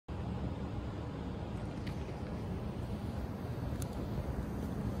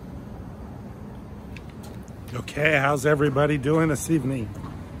Okay, how's everybody doing this evening?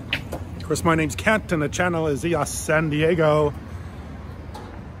 Of course, my name's Kent and the channel is EOS San Diego.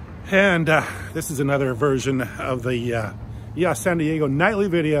 And this is another version of the EOS San Diego nightly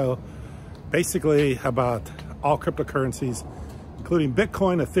video, basically about all cryptocurrencies, including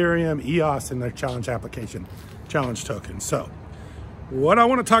Bitcoin, Ethereum, EOS, and their challenge application, challenge token. So what I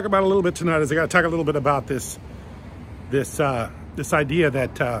want to talk about a little bit tonight is I got to talk a little bit about this idea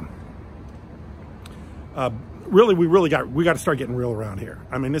that really we got to start getting real around here.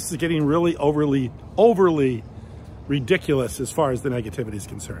 I mean, this is getting really overly ridiculous as far as the negativity is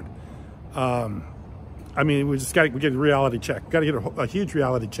concerned. I mean, we got to get a reality check. Got to get a huge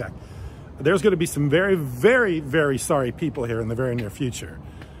reality check. There's going to be some very, very, very sorry people here in the very near future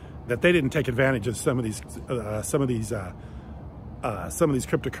that they didn't take advantage of some of these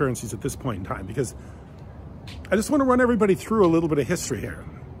cryptocurrencies at this point in time, because I just want to run everybody through a little bit of history here.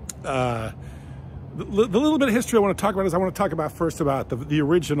 The little bit of history I want to talk about is I want to talk about first about the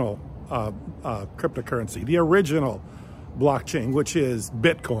original cryptocurrency, the original blockchain, which is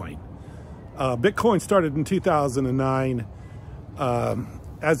Bitcoin. Bitcoin started in 2009.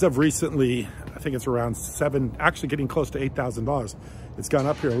 As of recently, I think it's around actually getting close to $8,000. It's gone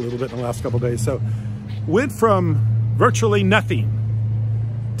up here a little bit in the last couple of days. So went from virtually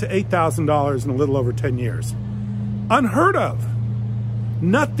nothing to $8,000 in a little over 10 years. Unheard of.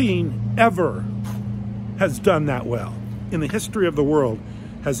 Nothing ever has done that well in the history of the world.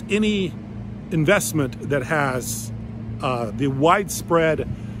 Has any investment that has the widespread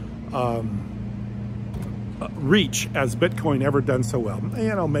reach as Bitcoin ever done so well?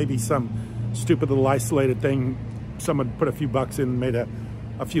 You know, maybe some stupid little isolated thing, someone put a few bucks in and made a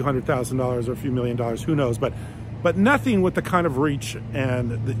few $100,000 or a few $1 million, who knows, but nothing with the kind of reach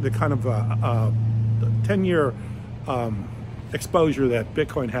and the kind of 10-year exposure that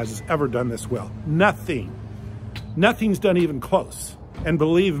Bitcoin has ever done this well. Nothing's done even close. And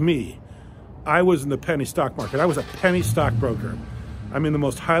believe me, I was in the penny stock market. I was a penny stockbroker. I mean, the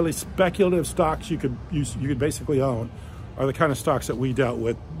most highly speculative stocks you could basically own are the kind of stocks that we dealt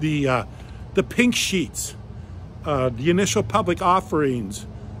with. The pink sheets, the initial public offerings,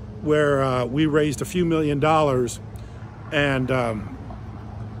 where we raised a few $1 million and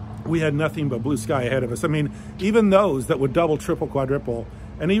we had nothing but blue sky ahead of us. I mean, even those that would double, triple, quadruple,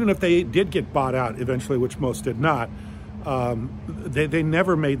 and even if they did get bought out eventually, which most did not, they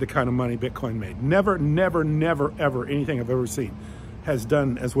never made the kind of money Bitcoin made. Never, ever, anything I've ever seen has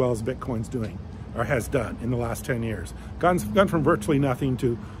done as well as Bitcoin's doing, or has done in the last 10 years. Gone from virtually nothing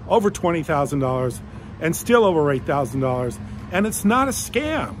to over $20,000 and still over $8,000. And it's not a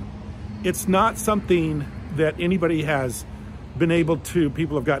scam. It's not something that anybody has been able to,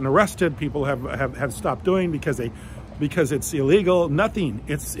 people have gotten arrested, people have stopped doing because it's illegal. Nothing.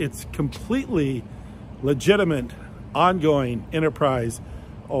 It's completely legitimate, ongoing enterprise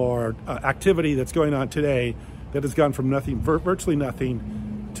or activity that's going on today that has gone from nothing, virtually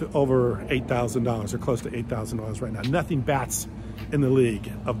nothing, to over $8,000 or close to $8,000 right now. Nothing bats in the league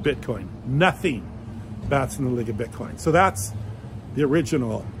of Bitcoin. Nothing bats in the league of Bitcoin. So that's the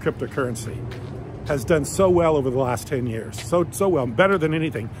original cryptocurrency. Has done so well over the last 10 years. So well, better than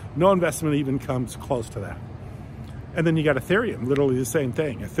anything. No investment even comes close to that. And then you got Ethereum, literally the same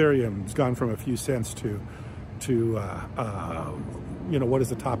thing. Ethereum's gone from a few cents to you know, what is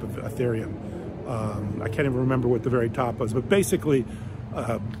the top of Ethereum? I can't even remember what the very top was, but basically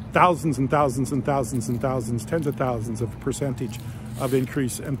thousands and thousands and thousands and thousands, tens of thousands of percentage of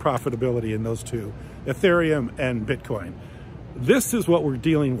increase and profitability in those two, Ethereum and Bitcoin. This is what we're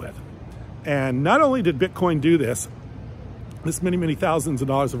dealing with. And not only did Bitcoin do this many thousands of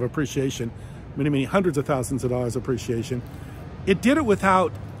dollars of appreciation, many hundreds of thousands of dollars of appreciation, it did it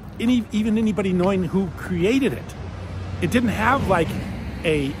without even anybody knowing who created it. It didn't have like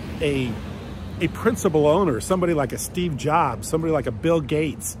a principal owner, somebody like a Steve Jobs, somebody like a Bill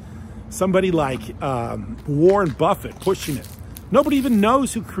Gates, somebody like Warren Buffett pushing it. Nobody even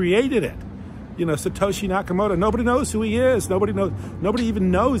knows who created it. You know, Satoshi Nakamoto, nobody knows who he is. Nobody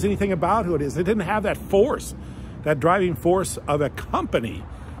even knows anything about who it is. It didn't have that force, that driving force of a company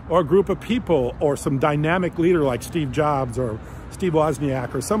or a group of people or some dynamic leader like Steve Jobs or Steve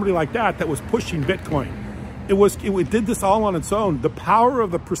Wozniak or somebody like that was pushing Bitcoin. It did this all on its own. The power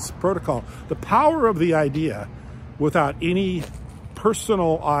of the protocol, the power of the idea, without any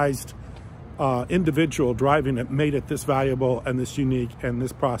personalized individual driving it, made it this valuable and this unique and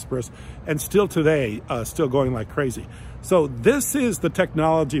this prosperous, and still today, still going like crazy. So this is the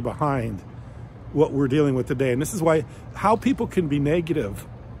technology behind what we're dealing with today. And this is why how people can be negative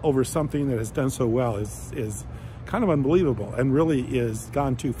over something that has done so well is kind of unbelievable and really is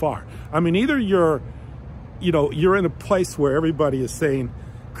gone too far. I mean, either you're you know, you're in a place where everybody is saying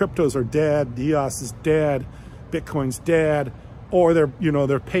cryptos are dead, EOS is dead, Bitcoin's dead, or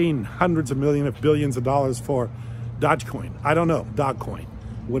they're paying hundreds of millions of billions of dollars for Dogecoin. I don't know, Dogcoin,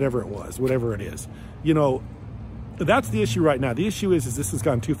 whatever it was, whatever it is. You know, that's the issue right now. The issue is this has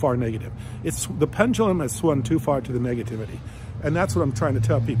gone too far negative. The pendulum has swung too far to the negativity. And that's what I'm trying to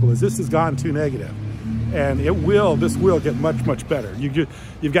tell people is this has gone too negative. And this will get much, much better.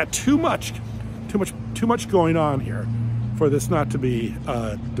 You've got too much going on here for this not to be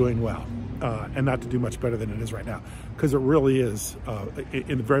doing well and not to do much better than it is right now. Because it really is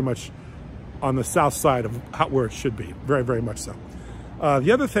very much on the south side of where it should be. Very, very much so.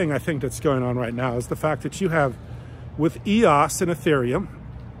 The other thing I think that's going on right now is the fact that you have, with EOS and Ethereum,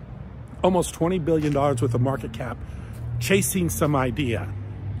 almost $20 billion worth of market cap, chasing some idea.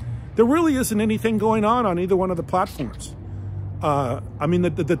 There really isn't anything going on either one of the platforms. I mean,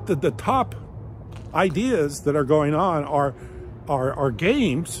 the top ideas that are going on are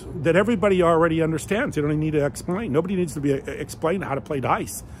games that everybody already understands. They don't need to explain. Nobody needs to be explained how to play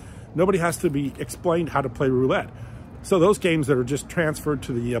dice. Nobody has to be explained how to play roulette. So those games that are just transferred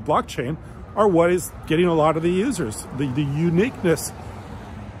to the blockchain are what is getting a lot of the users. The uniqueness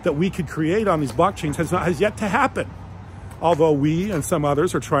that we could create on these blockchains has yet to happen. Although we and some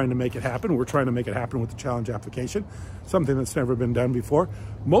others are trying to make it happen. We're trying to make it happen with the challenge application, something that's never been done before.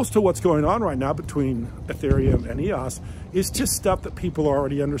 Most of what's going on right now between Ethereum and EOS is just stuff that people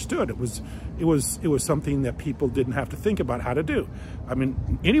already understood. It was something that people didn't have to think about how to do. I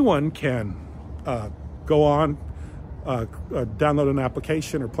mean, anyone can go on, download an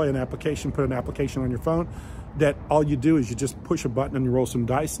application or play an application, put an application on your phone that all you do is you just push a button and you roll some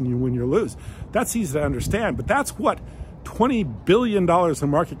dice and you win or lose. That's easy to understand, but that's what $20 billion in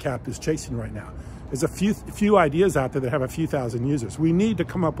market cap is chasing right now. There's a few ideas out there that have a few thousand users. We need to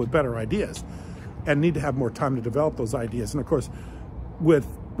come up with better ideas and need to have more time to develop those ideas. And of course,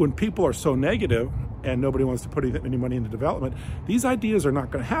 when people are so negative and nobody wants to put any money into development, these ideas are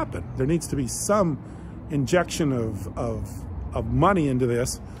not going to happen. There needs to be some injection of money into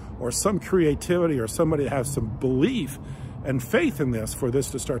this, or some creativity, or somebody that has some belief and faith in this for this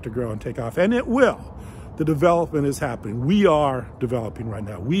to start to grow and take off. And it will. The development is happening. We are developing right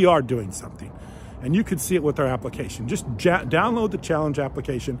now. We are doing something. And you can see it with our application. Just download the challenge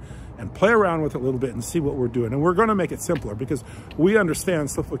application and play around with it a little bit and see what we're doing. And we're going to make it simpler because we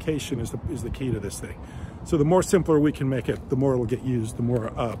understand simplification is the key to this thing. So the more simpler we can make it, the more it'll get used, the more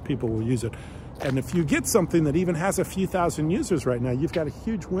people will use it. And if you get something that even has a few thousand users right now, you've got a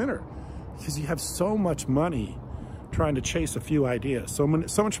huge winner because you have so much money trying to chase a few ideas, so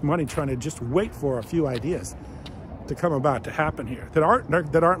much money trying to just wait for a few ideas to come about, to happen here that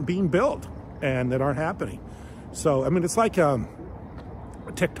aren't being built and that aren't happening. So I mean, it's like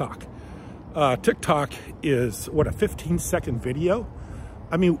TikTok. TikTok is what, a 15-second video.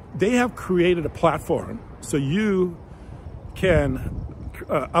 I mean, they have created a platform so you can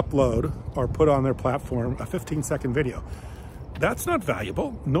upload or put on their platform a 15-second video. That's not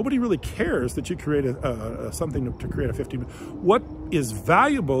valuable. Nobody really cares that you created something to create a 15. What is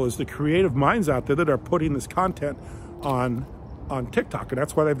valuable is the creative minds out there that are putting this content on TikTok, and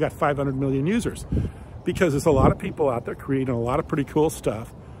that's why they've got 500 million users, because there's a lot of people out there creating a lot of pretty cool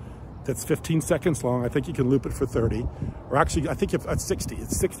stuff that's 15 seconds long. I think you can loop it for 30, or actually I think if at 60,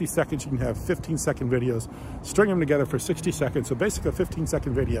 it's 60 seconds. You can have 15-second videos, string them together for 60 seconds. So basically a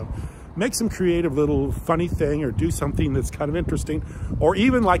 15-second video, make some creative little funny thing or do something that's kind of interesting, or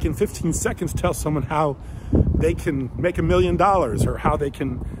even like in 15 seconds, tell someone how they can make $1 million or how they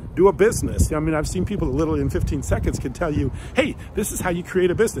can do a business. I mean, I've seen people that literally in 15 seconds can tell you, hey, this is how you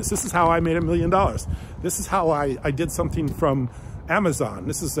create a business. This is how I made $1 million. This is how I did something from Amazon.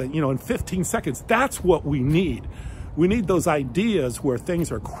 This is, in 15 seconds. That's what we need. We need those ideas where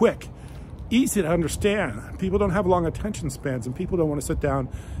things are quick, easy to understand. People don't have long attention spans, and people don't want to sit down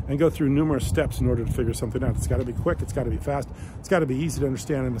and go through numerous steps in order to figure something out. It's got to be quick, it's got to be fast, it's got to be easy to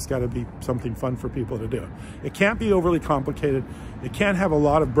understand, and it's got to be something fun for people to do. It can't be overly complicated. It can't have a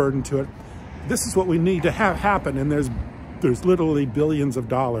lot of burden to it. This is what we need to have happen, and there's literally billions of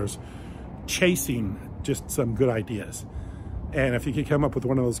dollars chasing just some good ideas. And if you can come up with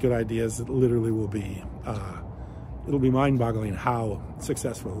one of those good ideas, it literally will be, it'll be mind-boggling how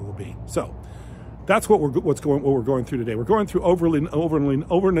successful it will be. So that's what we're going through today. We're going through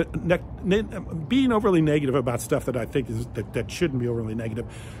being overly negative about stuff that I think that shouldn't be overly negative,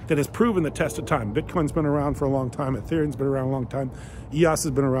 that has proven the test of time. Bitcoin's been around for a long time. Ethereum's been around a long time. EOS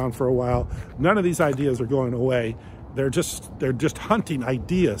has been around for a while. None of these ideas are going away. They're just hunting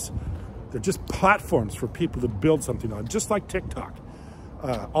ideas. They're just platforms for people to build something on, just like TikTok.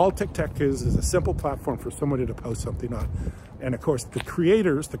 All TikTok is a simple platform for somebody to post something on. And of course, the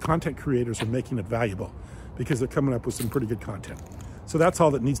creators, the content creators are making it valuable because they're coming up with some pretty good content. So that's all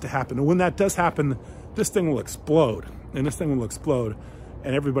that needs to happen. And when that does happen, this thing will explode. And this thing will explode.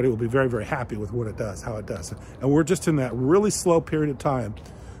 And everybody will be very, very happy with what it does, how it does. And we're just in that really slow period of time,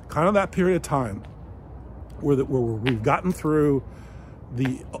 kind of that period of time where we've gotten through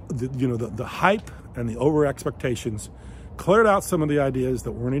the hype and the over expectations, cleared out some of the ideas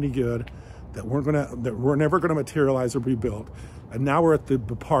that weren't any good, that were never gonna materialize or be built. And now we're at the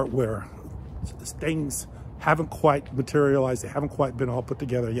part where things haven't quite materialized, they haven't quite been all put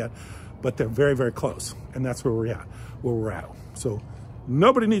together yet, but they're very, very close. And that's where we're at. So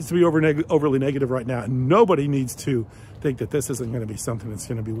nobody needs to be overly negative right now. And nobody needs to think that this isn't gonna be something that's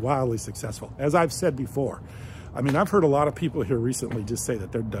gonna be wildly successful. As I've said before, I mean, I've heard a lot of people here recently just say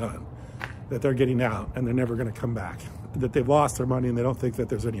that they're done, that they're getting out and they're never gonna come back, that they've lost their money and they don't think that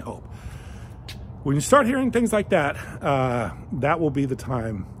there's any hope. When you start hearing things like that, that will be the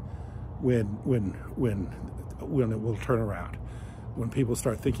time when it will turn around. When people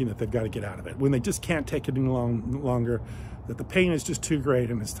start thinking that they've got to get out of it. When they just can't take it any longer, that the pain is just too great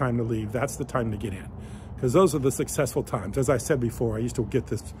and it's time to leave, that's the time to get in. Because those are the successful times. As I said before, I used to get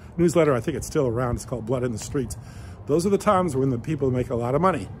this newsletter, I think it's still around, it's called Blood in the Streets. Those are the times when the people make a lot of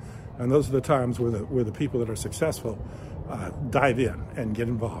money. And those are the times where the people that are successful dive in and get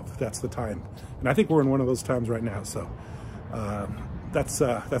involved. That's the time. And I think we're in one of those times right now. So that's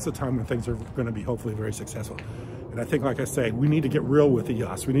the time when things are going to be hopefully very successful. And I think, like I say, we need to get real with the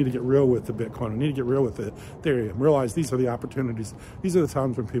EOS. We need to get real with the Bitcoin. We need to get real with the Ethereum. Realize these are the opportunities. These are the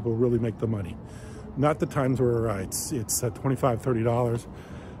times when people really make the money. Not the times where it's $25, $30.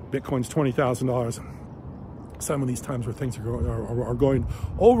 Bitcoin's $20,000. Some of these times where things are going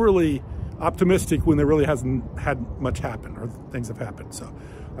overly optimistic when there really hasn't had much happen or things have happened. So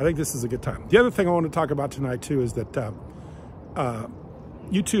I think this is a good time. The other thing I want to talk about tonight too is that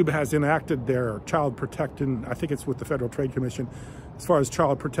YouTube has enacted their child protection, I think it's with the Federal Trade Commission, as far as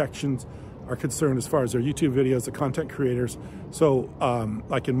child protections are concerned, as far as their YouTube videos, the content creators. So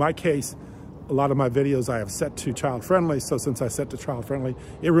like in my case, a lot of my videos I have set to child friendly. So since I set to child friendly,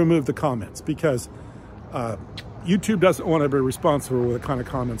 it removed the comments because YouTube doesn't want to be responsible for the kind of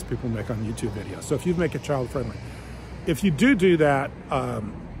comments people make on YouTube videos. So if you make it child friendly, if you do that,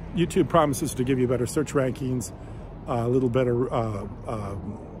 YouTube promises to give you better search rankings, a little better,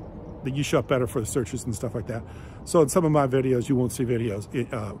 that you show up better for the searches and stuff like that. So in some of my videos, you won't see videos,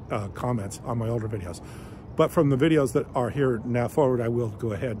 comments on my older videos. But from the videos that are here now forward, I will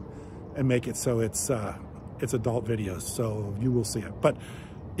go ahead and make it so it's adult videos, so you will see it. But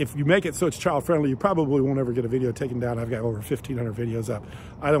if you make it so it's child friendly, you probably won't ever get a video taken down. I've got over 1,500 videos up.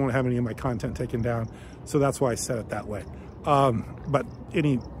 I don't want to have any of my content taken down, so that's why I set it that way. But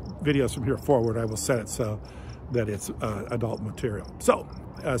any videos from here forward, I will set it so that it's adult material. So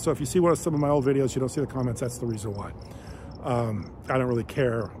if you see some of my old videos, you don't see the comments, that's the reason why. I don't really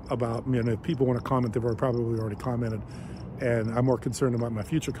care about, if people want to comment, they've probably already commented, and I'm more concerned about my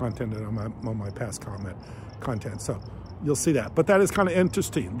future content than on my past content. So you'll see that. But that is kind of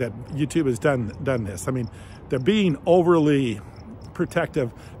interesting that YouTube has done this. I mean, they're being overly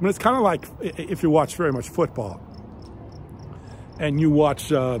protective. I mean, it's kind of like if you watch very much football, and you watch,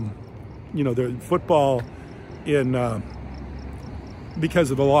 the football in because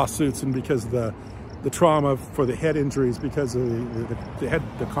of the lawsuits and because of the trauma for the head injuries, because of the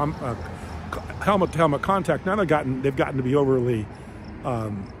helmet-to-helmet contact. Now they've gotten to be overly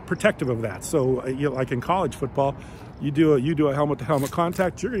protective of that. So like in college football, you do a helmet-to-helmet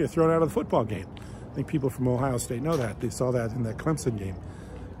contact, you're going to get thrown out of the football game. I think people from Ohio State know that. They saw that in that Clemson game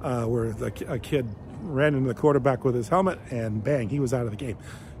where a kid ran into the quarterback with his helmet and bang, he was out of the game.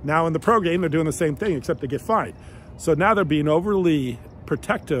 Now in the pro game, they're doing the same thing, except they get fined. So now they're being overly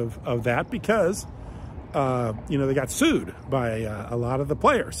protective of that because, they got sued by a lot of the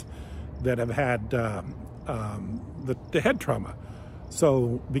players that have had the head trauma.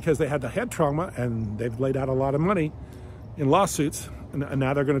 So because they had the head trauma and they've laid out a lot of money in lawsuits, and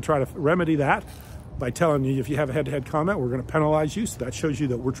now they're going to try to remedy that by telling you if you have a head-to-head comment, we're going to penalize you. So that shows you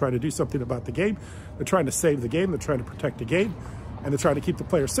that we're trying to do something about the game. They're trying to save the game. They're trying to protect the game. And they're trying to keep the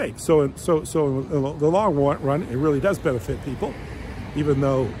players safe. So in the long run, it really does benefit people, even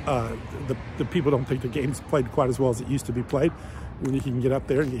though the people don't think the game's played quite as well as it used to be played. When you can get up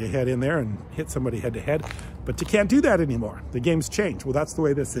there and get your head in there and hit somebody head to head. But you can't do that anymore. The game's changed. Well, that's the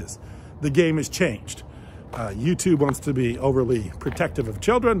way this is. The game has changed. YouTube wants to be overly protective of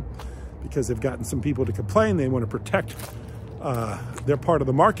children because they've gotten some people to complain. They want to protect their part of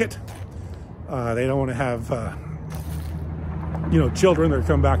the market. They don't want to have you know, children that are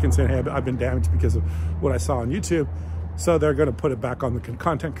coming back and saying, hey, I've been damaged because of what I saw on YouTube. So they're going to put it back on the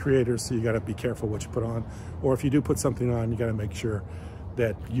content creators. So you got to be careful what you put on, or if you do put something on, you got to make sure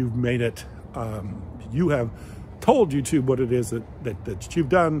that you've made it, you have told YouTube what it is that you've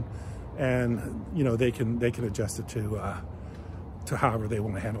done, and you know, they can adjust it to however they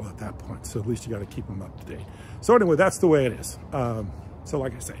want to handle it at that point. So at least you got to keep them up to date. So anyway, that's the way it is. So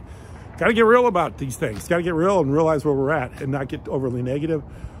like I say, got to get real about these things. Got to get real and realize where we're at, and not get overly negative,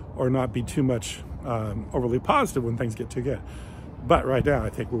 or not be too much overly positive when things get too good. But right now, I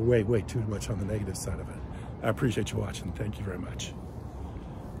think we're way too much on the negative side of it. I appreciate you watching. Thank you very much.